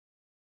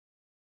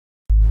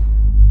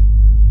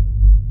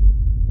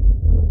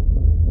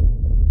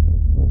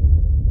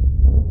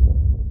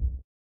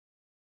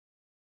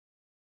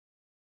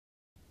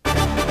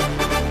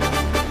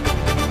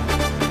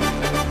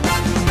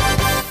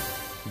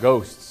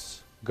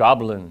Ghosts,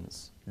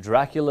 goblins,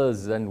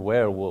 Draculas, and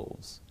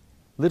werewolves.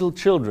 Little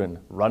children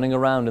running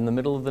around in the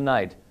middle of the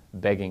night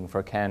begging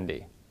for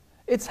candy.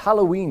 It's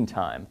Halloween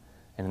time,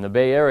 and in the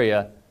Bay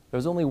Area,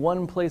 there's only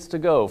one place to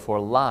go for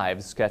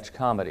live sketch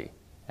comedy,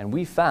 and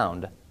we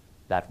found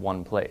that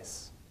one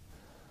place.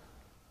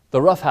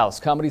 The Rough House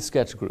Comedy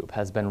Sketch Group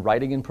has been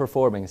writing and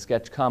performing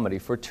sketch comedy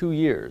for 2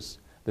 years.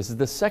 This is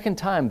the second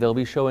time they'll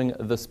be showing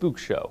The Spook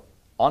Show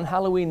on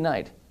Halloween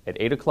night at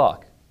 8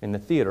 o'clock in the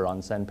theater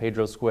on San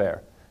Pedro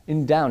Square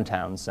in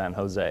downtown San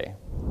Jose.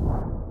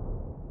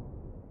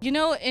 You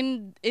know,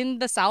 in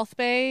the South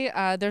Bay,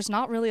 there's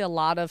not really a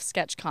lot of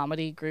sketch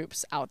comedy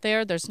groups out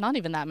there. There's not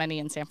even that many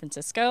in San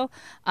Francisco.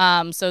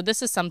 So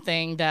this is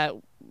something that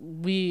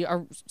we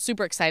are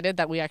super excited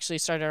that we actually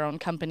started our own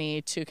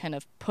company to kind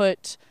of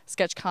put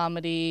sketch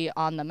comedy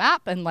on the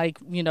map. And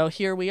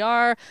here we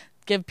are,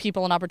 give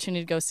people an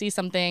opportunity to go see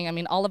something. I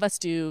mean, all of us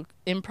do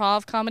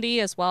improv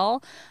comedy as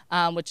well,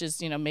 which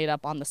is, made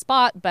up on the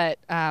spot. But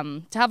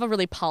to have a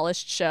really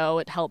polished show,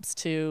 it helps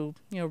to,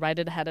 write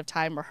it ahead of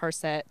time,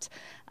 rehearse it,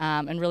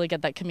 and really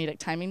get that comedic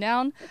timing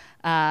down.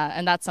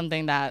 And that's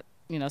something that,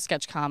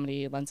 sketch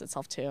comedy lends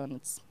itself to, and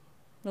it's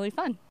really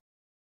fun.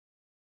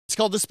 It's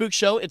called The Spook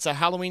Show. It's a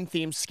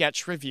Halloween-themed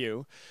sketch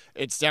review.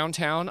 It's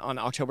downtown on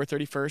October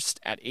 31st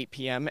at 8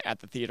 p.m. at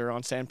the theater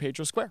on San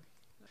Pedro Square.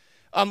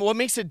 What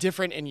makes it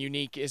different and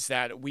unique is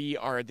that we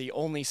are the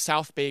only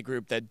South Bay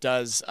group that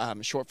does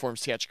short-form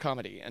sketch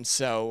comedy, and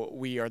so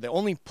we are the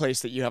only place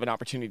that you have an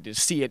opportunity to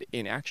see it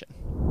in action.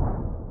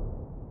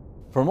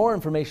 For more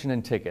information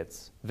and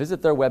tickets,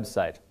 visit their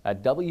website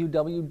at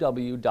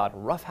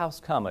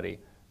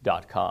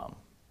www.roughhousecomedy.com.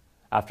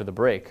 After the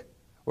break,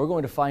 we're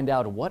going to find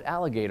out what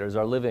alligators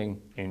are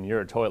living in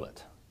your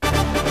toilet.